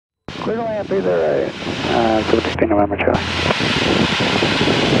Clear to land, either right. 16 November, Charlie.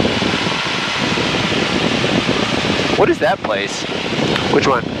 What is that place? Which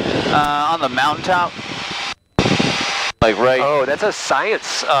one? On the mountaintop. Like right. Oh, that's a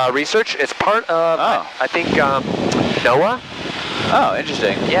science research. It's part of, I think, NOAA. Oh,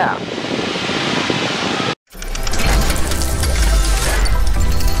 interesting. Yeah.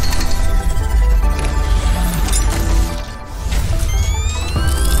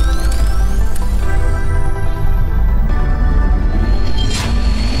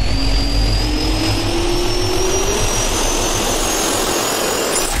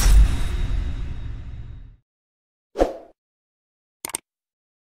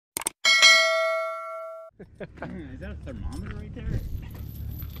 Is that a thermometer right there?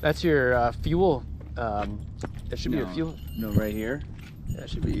 That's your fuel. That should be your fuel. No, right here. That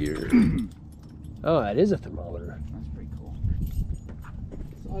should be your. Oh, that is a thermometer. That's pretty cool.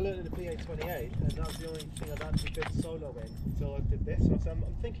 So I learned in the PA28, and that was the only thing I'd actually been solo in until I did this. So I'm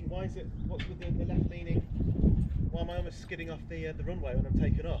thinking, why is it? What's with the left leaning? Why am I almost skidding off the runway when I'm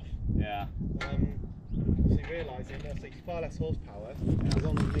taking off? Yeah. Obviously realising that's far less horsepower. There's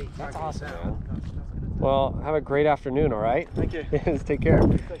only me. That's awesome, man. Well, have a great afternoon, all right? Thank you. Take care.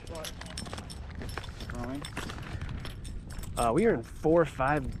 Take flight. We are in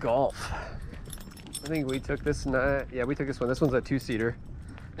 4-5 Golf. I think we took this night. Yeah, we took this one. This one's a 2-seater.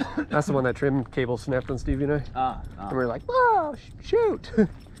 That's the one that trim cable snapped on Stevie and I. And we were like, whoa, shoot. I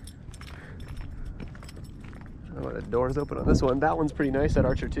don't know, the door's open on this one. That one's pretty nice, that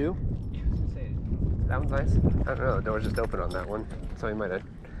Archer 2. That one's nice. I don't know, the door's just open on that one. So you might have.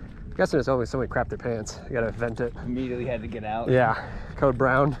 I'm guessing it's only somebody crapped their pants. You gotta vent it. Immediately had to get out. Yeah, code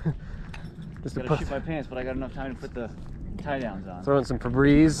brown. Just to Gotta shoot my pants, but I got enough time to put the tie downs on. Throw in some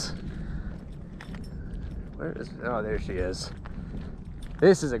Febreze. Where is? Oh, there she is.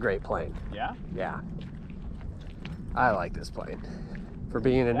 This is a great plane. Yeah? Yeah. I like this plane for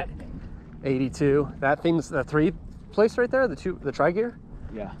being an 82. That thing's the 3 place right there. The tri-gear.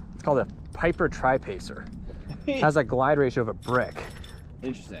 Yeah. It's called a Piper Tri-Pacer. Has a glide ratio of a brick.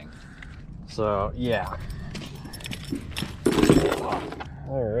 Interesting. So yeah.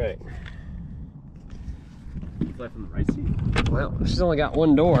 All right. Fly from the right seat. Well, she's only got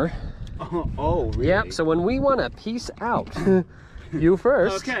one door. Oh, really? Yep. So when we want to peace out, you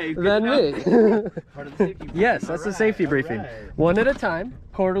first, okay, then me. Part of the safety briefing. Yes, that's the safety briefing. right. One at a time,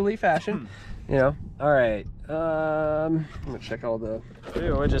 quarterly fashion. You know. All right. I'm gonna check all the.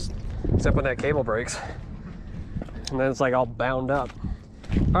 Ew, except when that cable breaks, and then it's like all bound up.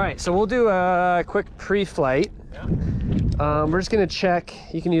 All right, so we'll do a quick pre-flight. Yeah. We're just gonna check.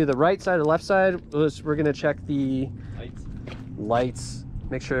 You can do the right side or left side. We're gonna check the lights.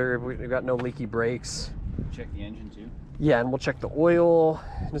 Make sure we've got no leaky brakes. Check the engine too. Yeah, and we'll check the oil.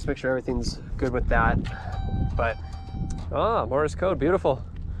 Just make sure everything's good with that. But Morse code, beautiful.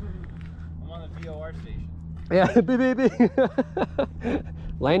 I'm on the VOR station. Yeah, beep, beep, beep.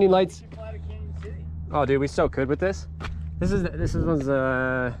 Landing lights. Oh, dude, we so good with this. This one's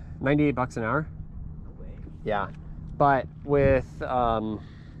 98 bucks an hour. No way. Yeah, but with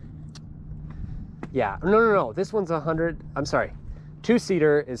yeah, no. This one's 100. I'm sorry,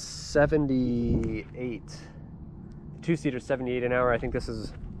 2-seater is 78. 2-seater 78 an hour. I think this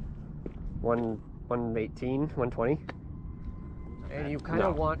is 118, 120. And you kind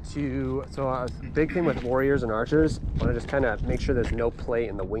of want to, so a big thing with Warriors and Archers, want to just kind of make sure there's no play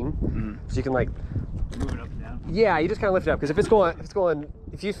in the wing. So you can like move it up and down. Yeah, you just kind of lift it up, because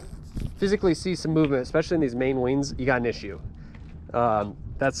if you physically see some movement, especially in these main wings, you got an issue.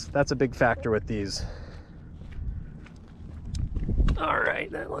 That's a big factor with these. All right,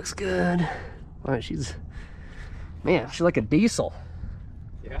 that looks good. Wow, she's like a diesel.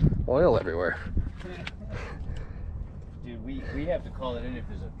 Yeah. Oil everywhere. Dude, we have to call it in if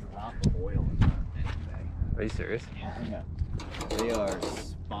there's a drop of oil in the engine bay. Are you serious? Yeah. They are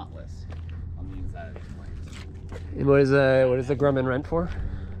spotless on the inside of these planes. And what is the Grumman rent for?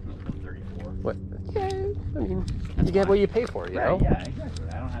 34. What? Yeah, I mean, you get what you pay for, you know? Yeah, exactly.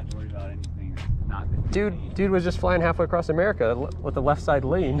 I don't have to worry about anything not good. Dude was just flying halfway across America with the left side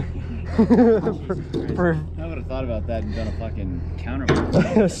lane. I would have thought about that and done a fucking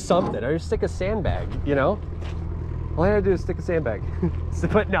counter. Something, or stick a sandbag, you know? All I had to do is stick a sandbag.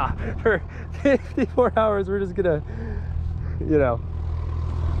 But nah, for 54 hours, we're just gonna, you know.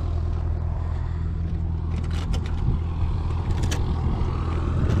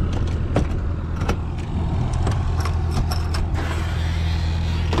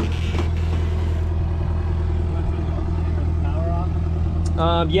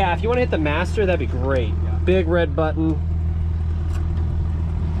 Yeah, if you want to hit the master, that'd be great. Yeah. Big red button.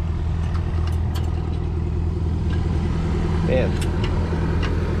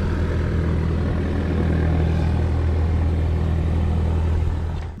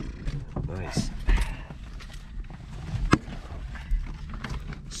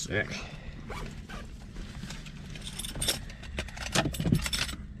 Sick.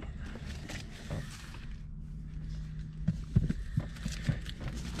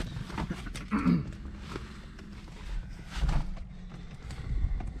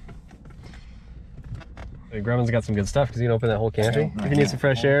 Grumman's got some good stuff because you can open that whole canopy if you need some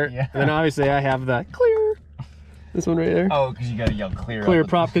fresh air. Yeah. And then obviously I have the clear. This one right there. Oh, because you gotta yell clear. Clear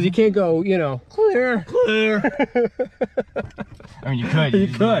prop because you can't go, you know, clear. Clear. I mean, you could. You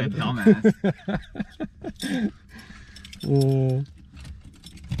could. Dumbass.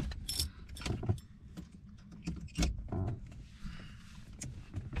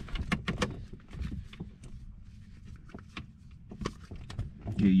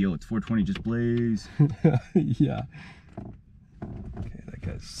 Yeah, yo, it's 420, just blaze. Yeah. Okay, that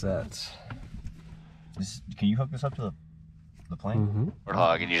guy's set. Can you hook this up to the plane?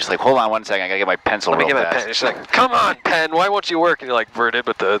 Warthog, and you're just like, hold on 1 second, I gotta get my pencil Let me real get my fast. pen. She's like, come on, pen, why won't you work? And you're like, verted,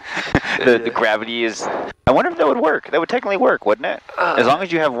 but the The gravity is... I wonder if that would work. That would technically work, wouldn't it? As long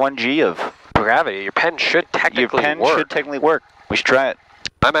as you have 1 G of... gravity, your pen should technically Your pen work. should technically work. We should try it.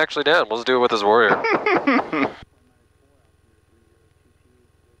 I'm actually down. Let's do it with this warrior.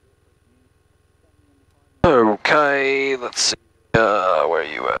 Okay, let's see. Where are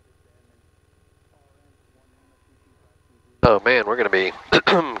you at? Oh man, we're gonna be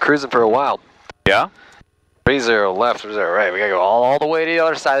cruising for a while. Yeah? 30 left, 30 right. We gotta go all the way to the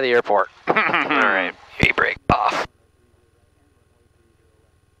other side of the airport. Alright, e-brake off.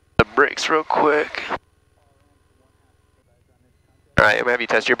 The brakes real quick. Alright, I'm gonna have you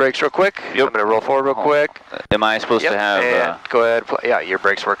test your brakes real quick. Yep. I'm gonna roll forward real quick. Am I supposed to have... and go ahead. Yeah, your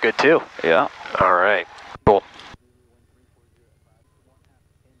brakes work good too. Yeah. Alright, cool.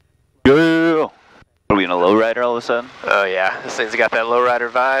 Go! Are we in a lowrider all of a sudden? Oh yeah, this thing's got that lowrider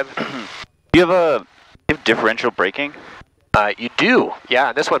vibe. Do you have differential braking? You do,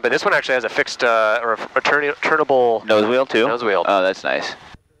 yeah, this one, but this one actually has a fixed, or a turnable Nose wheel too? nose wheel. Oh, that's nice.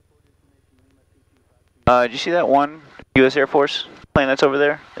 Did you see that one U.S. Air Force plane that's over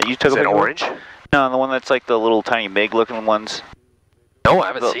there that you took Is a it picture of? orange? No, the one that's like the little tiny MiG looking ones. No, I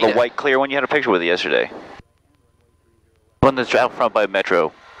haven't seen The it. white clear one you had a picture with yesterday. One that's out front by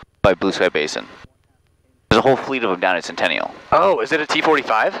Metro, by Blue Sky Basin. There's a whole fleet of them down at Centennial. Oh, is it a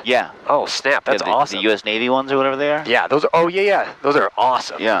T-45? Yeah. Oh snap, that's Yeah, awesome. The U.S. Navy ones or whatever they are? Yeah, those are, oh yeah, those are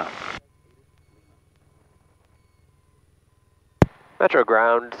awesome. Yeah. Metro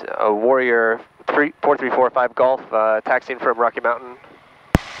ground, Warrior 4345 Golf, taxiing from Rocky Mountain.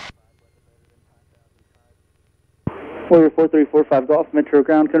 Warrior 4345 Golf, Metro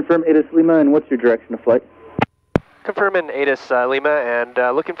Ground, confirm ATIS Lima, and what's your direction of flight? Confirming ATIS Lima and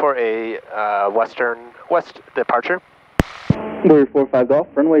looking for a west departure. Warrior 45 Golf,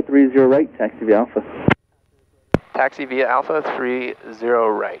 runway 30 right, taxi via Alpha. Taxi via Alpha 30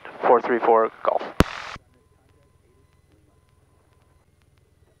 right, 434 Golf.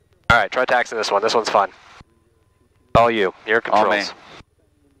 All right, try taxiing this one. This one's fun. All you, your All me. controls.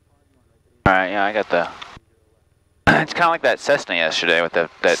 All right, yeah, I got the... It's kind of like that Cessna yesterday with that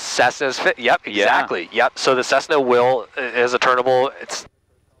Cessna's fit. Yep, exactly. Yeah. Yep. So the Cessna is a turnable. It's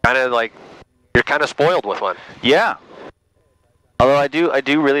kind of like you're kind of spoiled with one. Yeah. Although I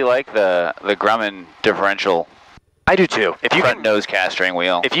do really like the Grumman differential. I do too. If you front nose castering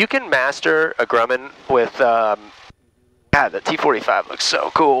wheel. If you can master a Grumman with, God, the T-45 looks so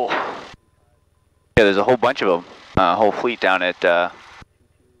cool. Yeah, there's a whole bunch of them, a whole fleet down at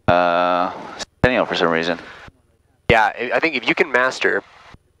Centennial for some reason. Yeah, I think if you can master,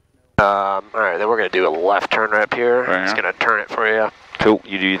 all right, then we're going to do a left turn right up here. Right Just here. going to turn it for you. Cool,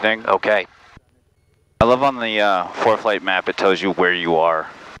 you do your thing. Okay. I love on the ForeFlight map, it tells you where you are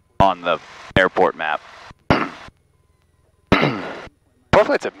on the airport map.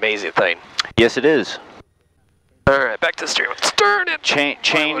 ForeFlight's an amazing thing. Yes, it is. All right, back to the steering. Turn it.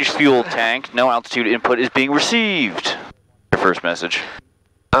 Change fuel tank. No altitude input is being received. Your first message.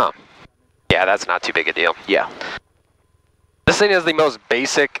 Oh, yeah, that's not too big a deal. Yeah. This thing is the most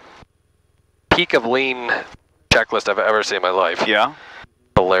basic peak of lean checklist I've ever seen in my life. Yeah.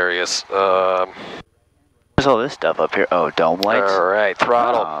 Hilarious. Where's all this stuff up here? Oh, dome lights. All right,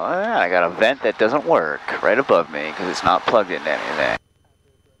 throttle. Oh, yeah, I got a vent that doesn't work right above me because it's not plugged into anything.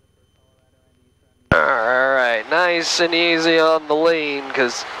 All right, nice and easy on the lean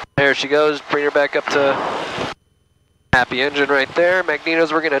because there she goes. Bring her back up to happy engine right there.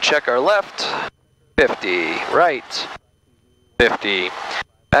 Magnetos, we're going to check our left. 50, right. 50.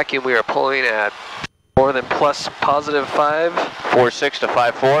 Vacuum, we are pulling at more than plus positive 5. 4.6 to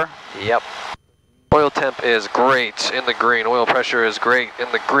 5.4. Yep. Oil temp is great in the green. Oil pressure is great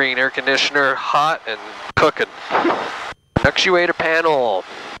in the green. Air conditioner hot and cooking. Actuator panel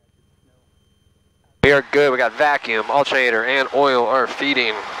We are good. We got vacuum, alternator, and oil are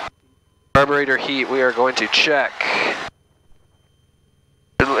feeding. Carburetor heat, we are going to check.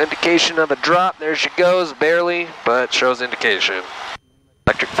 Little indication of a drop. There she goes, barely, but shows indication.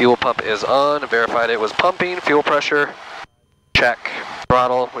 Electric fuel pump is on. Verified it was pumping. Fuel pressure, check.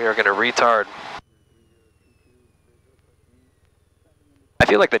 Throttle, we are going to retard. I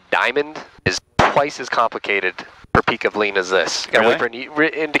feel like the Diamond is twice as complicated per peak of lean as this. You gotta wait for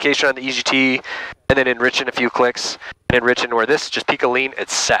an indication on the EGT, and then enrich in a few clicks, and enrich in where this, just peak of lean,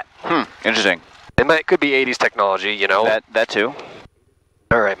 it's set. Interesting. It could be 80s technology, you know? That too.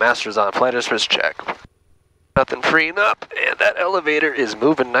 Alright, master's on. Flight instruments check. Nothing freeing up, and that elevator is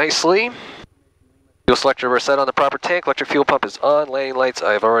moving nicely. Fuel selector, we're set on the proper tank. Electric fuel pump is on. Landing lights,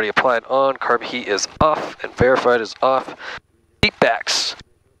 I have already applied on. Carb heat is off, and verified is off. Seat backs.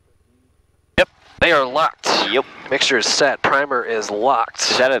 Yep, they are locked. Yep. Mixture is set. Primer is locked.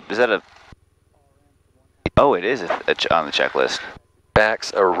 Is that a? Oh, it is on the checklist.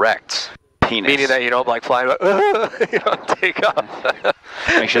 Backs erect. Penis. Meaning that you don't like flying, but you don't take off.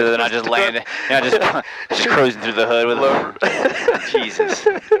 Make sure they're not just landing, just cruising through the hood with Low, Jesus.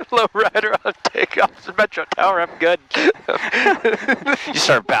 low rider on takeoff. Metro Tower, I'm good. You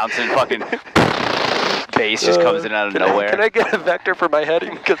start bouncing, fucking base just comes in out of nowhere. Can I get a vector for my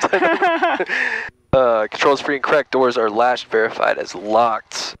heading? Because controls free and correct. Doors are latched, verified as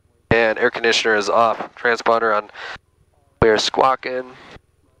locked, and air conditioner is off. Transponder on. We are squawking.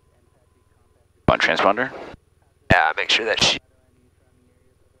 On transponder? Yeah, make sure that she.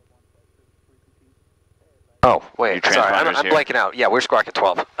 Oh, wait, sorry, I'm blanking out. Yeah, we're squawking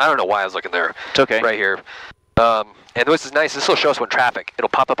 12. I don't know why I was looking there. It's okay. Right here. And this is nice. This will show us when traffic. It'll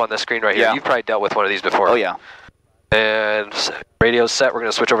pop up on the screen right here. Yeah. You've probably dealt with one of these before. Oh, yeah. And radio's set. We're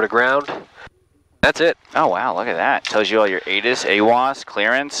going to switch over to ground. That's it. Oh, wow, look at that. Tells you all your ATIS, AWOS,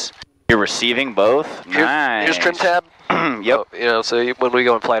 clearance. You're receiving both. Nice. Here's trim tab. Yep. You know, so when we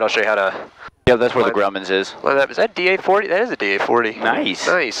go in flight, I'll show you how to. Yep, that's where the Grumman's is. Is that DA40? That is a DA40. Nice.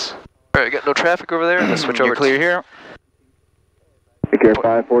 Nice. All right, got no traffic over there. Let's switch over. You're clear here. Care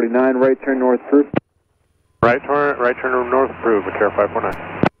 549, right turn north through. Right turn north approved, Care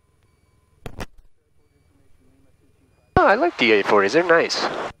 549. Oh, I like DA40s. They're nice.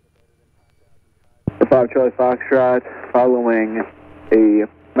 5 Charlie Foxtrot, following a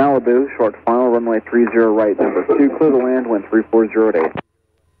Malibu, short final, runway 30 right, number 2, clear to land, wind 3408.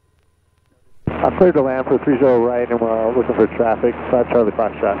 I cleared the land for 30 right, and we're looking for traffic. 5 Charlie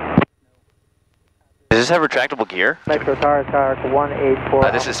Foxtrot. Does this have retractable gear? Metro Tower, Tower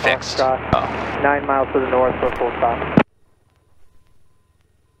 184. This is fixed. Oh. 9 miles to the north for full stop.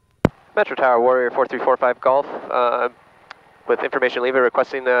 Metro Tower, Warrior 4345 Golf, with information leaving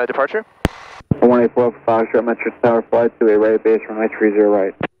requesting departure. 184 Foxtrot, Metro Tower, flight to a right base, runway 30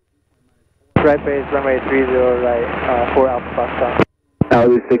 right. Right base, runway 30 right, 4 Alpha Foxtrot.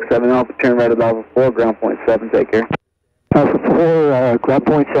 Altitude 67 Alpha, turn right at Alpha 4, ground point 7, take care. Alpha 4, ground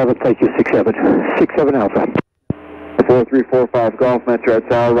point 7, thank you, 67. 67 Alpha. 4345 Golf, Metro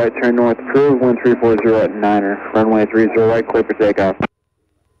Tower, right turn north, approved, wind 340 at 9er, runway 30 right, clear for takeoff.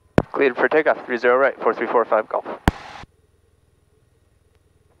 Cleared for takeoff, 30 right, 4345 Golf.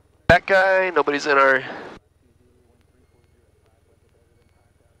 That guy, nobody's in our...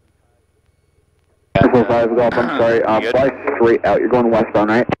 45 Golf, I'm sorry, fly straight out, you're going westbound,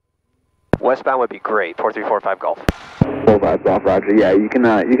 right? Westbound would be great, 4345 Golf. 45 Golf, roger, yeah, you can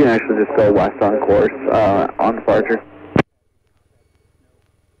actually just go west on course, on departure.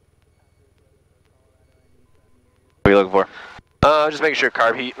 What are you looking for? Just making sure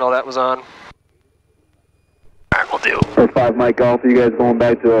carb heat and all that was on. Alright, we'll do. For 5 Mike Alpha, you guys going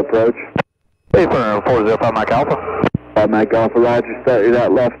back to approach? Hey, for 405 Mike Alpha. 5 Mike Alpha, roger, start your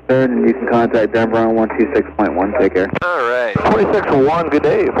that left turn, and you can contact Denver on 126.1, take care. Alright. 26-1, good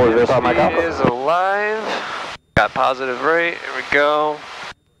day, 405 Mike Speed Alpha. is alive. Got positive rate, here we go.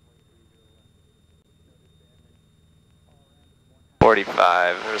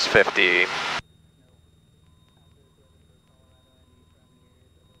 45, there's 50.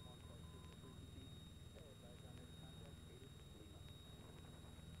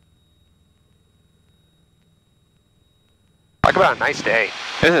 Talk about a nice day.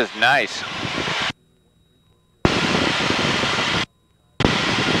 This is nice.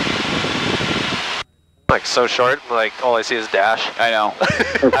 Like so short, like all I see is dash. I know.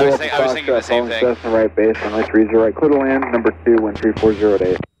 I was thinking the same thing. Cessna right base, runway 30 right, clear to land, number 2, wind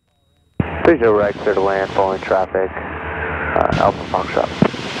 3408. 30 right, clear to land, following traffic, Alpha Foxtrot.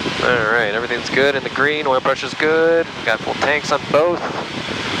 Alright, everything's good in the green, oil pressure's good, got full tanks on both.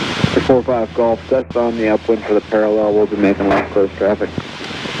 45 Golf, that's on the upwind for the parallel, we'll be making left close traffic.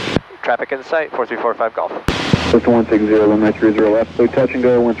 traffic in sight, 4345 Golf. Cessna 160, runway 30 left, clear touch and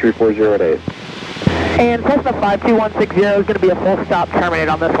go, 1340 at 8. And Cessna 52160 is going to be a full stop terminate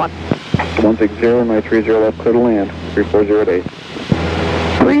on this one. 160, runway 30 left, clear to land, 340 at 8.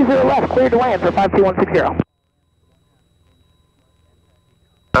 30 left, clear to land for 52160.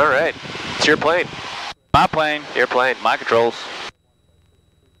 All right, it's your plane. My plane. Your plane. My controls.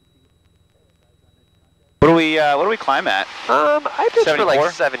 What do we climb at? I think for 74?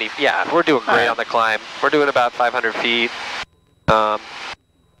 like 70. Yeah, we're doing great on the climb. We're doing about 500 feet. The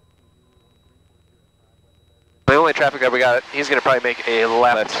only traffic that we got, he's going to probably make a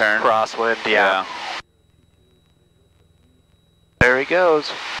left turn. Crosswind. Yeah. There he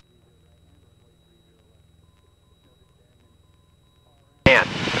goes. Man,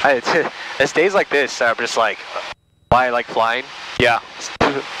 it's days like this, I'm just like, why I like flying? Yeah.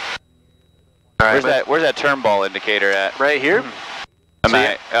 All right, where's that turn ball indicator at? Right here.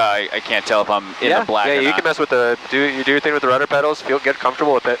 I can't tell if I'm in the black or you not. can mess with do your thing with the rudder pedals. Get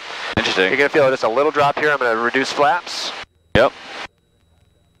comfortable with it. Interesting. You're gonna feel just a little drop here. I'm gonna reduce flaps. Yep.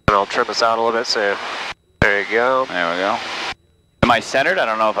 And I'll trim this out a little bit. So there you go. There we go. Am I centered? I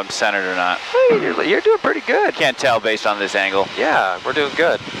don't know if I'm centered or not. Hey, you're doing pretty good. Can't tell based on this angle. Yeah, we're doing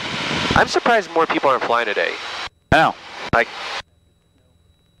good. I'm surprised more people aren't flying today. I know. Like,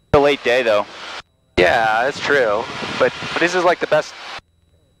 it's a late day though. yeah, that's true. But this is like the best. In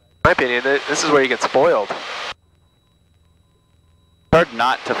my opinion, this is where you get spoiled. It's hard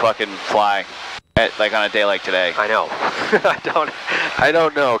not to fucking fly like on a day like today. I know. I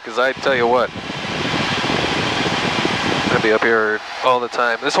don't know, because I tell you what. I'm going to be up here all the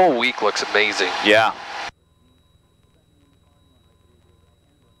time. This whole week looks amazing. Yeah.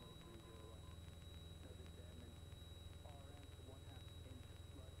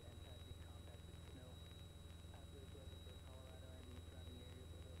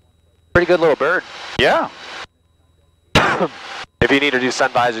 Pretty good little bird. Yeah. If you need to do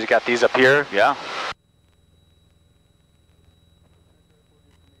sun visors, you got these up here. Yeah.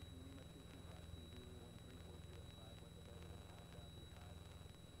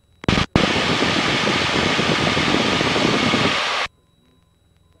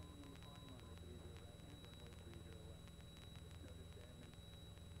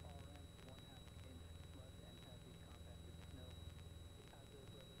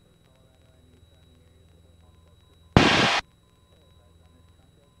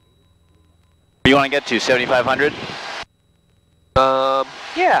 You want to get to 7,500?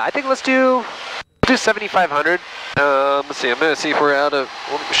 Yeah, I think let's do 7,500. Let's see. I'm gonna see if we're out of.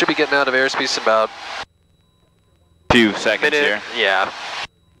 We should be getting out of airspace in about Few seconds minute. here. Yeah,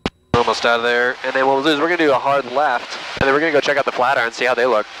 we're almost out of there. And then what we'll do is we're gonna do a hard left, and then we're gonna go check out the flat iron and see how they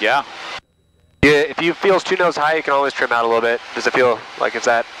look. Yeah. Yeah. If you feels too nose high, you can always trim out a little bit. Does it feel like it's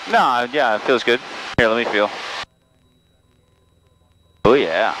at? No, yeah, it feels good. Here, let me feel. Oh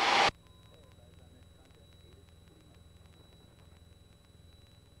yeah.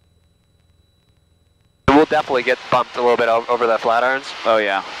 We'll definitely get bumped a little bit over that flat irons. Oh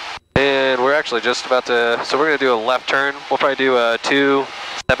yeah. And we're actually just about to, so we're going to do a left turn. We'll probably do a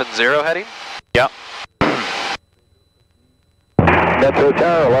 270 heading. Yep. Metro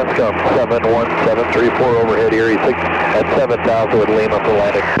Tower, let's go. 71734 overhead Erie 6 at 7,000 with Lima for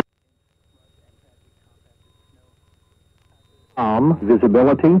landing.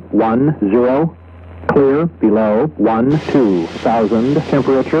 Visibility 10. Clear below 12,000.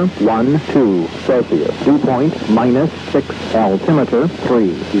 Temperature 12 Celsius. Dew point -6. Altimeter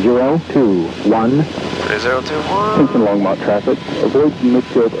 3021. 3021. Houston Longmont traffic. Avoid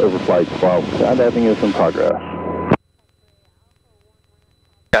midfield overflights while skydiving is in progress.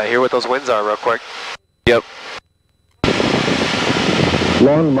 Yeah, hear what those winds are real quick. Yep.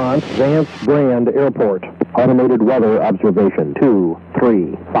 Longmont Vance Brand Airport. Automated weather observation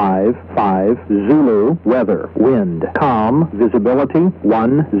 2355 Zulu weather wind calm visibility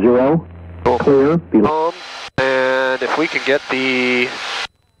 10 clear below. And if we can get the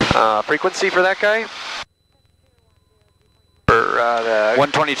frequency for that guy for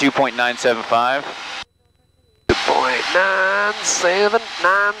 122.975.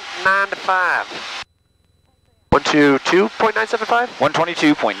 2.97995. 122.975?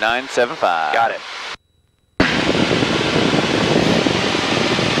 122.975. Got it.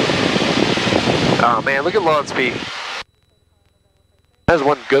 Oh man, look at launch speed. That's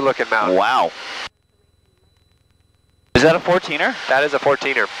one good looking mountain. Wow. Is that a 14er? That is a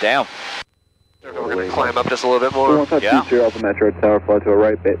 14er. Damn. We're going to climb up just a little bit more. Yeah. 20 Alpha Metro Tower, fly to a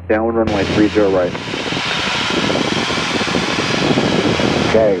right, downwind runway 30 right.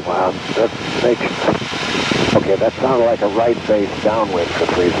 Okay, wow, that's nature. Okay, that sounded like a right base downwind for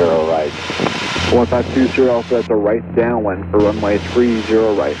 30 right. 1520, also that's a right downwind for runway 30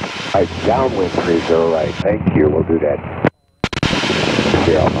 right. Right, downwind 30 right. Thank you, we'll do that.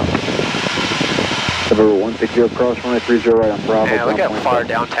 Number 160, cross runway 30 right on Bravo. Yeah, look how far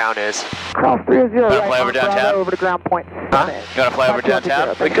downtown is. Cross 30 right fly over on Bravo downtown? over to ground point. Huh? You want to fly over downtown?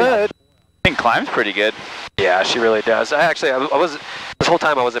 We could. I think climb's pretty good. Yeah, she really does. I was this whole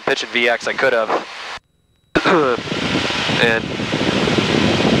time I wasn't pitching VX. I could have,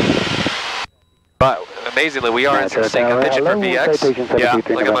 but amazingly we are in some sync. I'm pitching for VX. Yeah,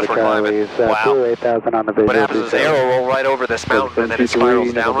 look how much we're climbing. Wow. What happens is the arrow will roll right over this mountain and then it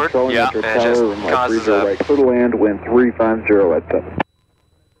spirals downward. Yeah, and it just causes a. Clear to land, wind 350 at 7.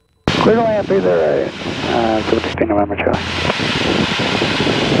 Clear to land, 30 right. 17 November Charlie.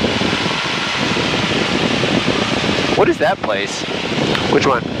 What is that place? Which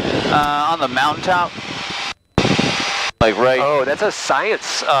one? On the mountaintop. Like right. Oh, that's a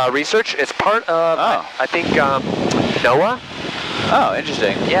science research. It's part of, I think, NOAA. Oh,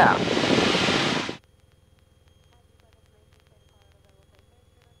 interesting. Yeah.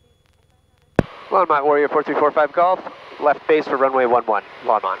 Longmont Warrior 4345 Golf, left base for runway 11,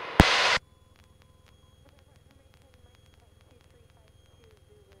 Longmont.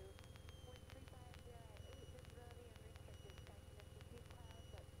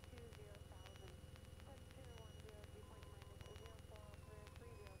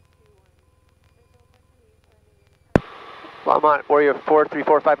 Longmont Warrior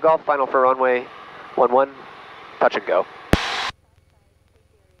 4345 Golf, final for runway 11, touch and go.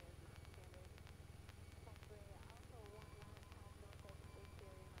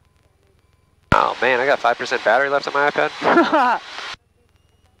 Oh man, I got 5% battery left on my iPad.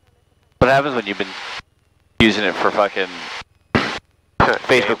 What happens when you've been using it for fucking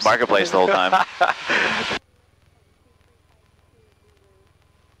Facebook Marketplace the whole time?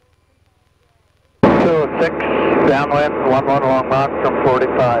 206, downwind, 11 Longmont from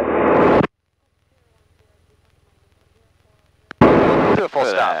 45. Do a full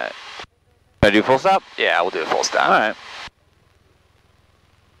stop. Can I do full stop? Yeah, we'll do a full stop. All right.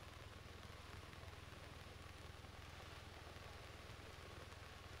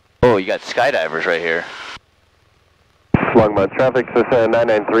 Oh, you got skydivers right here. Longmont traffic, Cessna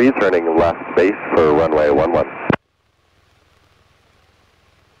 993, turning left base for runway 11.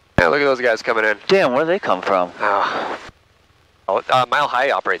 Yeah, look at those guys coming in. Damn, where do they come from? Oh, Mile High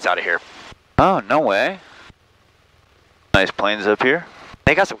operates out of here. Oh, no way. Nice planes up here.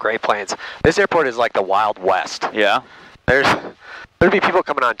 They got some great planes. This airport is like the Wild West. Yeah. There'd be people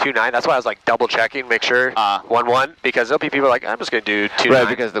coming on 2.9. That's why I was like double checking, make sure 1-1, because there'll be people like, I'm just gonna do 2.9. Right,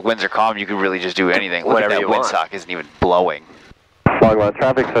 because the winds are calm, you can really just do anything. Look Whatever at that you wind want. sock isn't even blowing. Longmont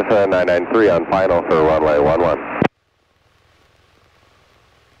traffic, Cessna 993 on final for runway 11.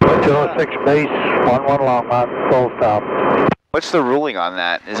 206 base, 11 Longmont, full stop. What's the ruling on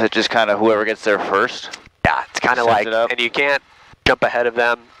that? Is it just kind of whoever gets there first? Yeah, it's kind of like, and you can't jump ahead of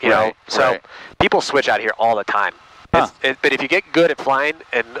them, you know. So people switch out here all the time. Huh. But if you get good at flying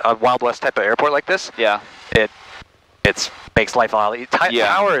in a Wild West type of airport like this, Yeah. it makes life a lot easier.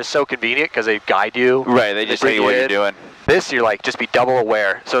 Tower is so convenient because they guide you. Right, they just tell you what you're doing. This, you're like, just be double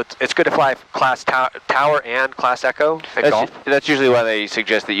aware. So it's good to fly class tower and class echo and golf. That's usually why they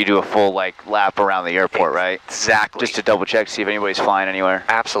suggest that you do a full like lap around the airport, right? Exactly. Just to double check, see if anybody's flying anywhere.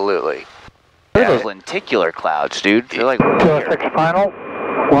 Absolutely. Look at those lenticular clouds, dude. They're like 206 final,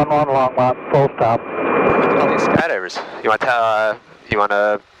 11 Longmont, full stop. Look at all these skydivers. You want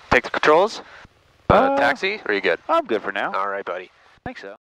to take the controls? Taxi? Or are you good? I'm good for now. All right, buddy. I think so.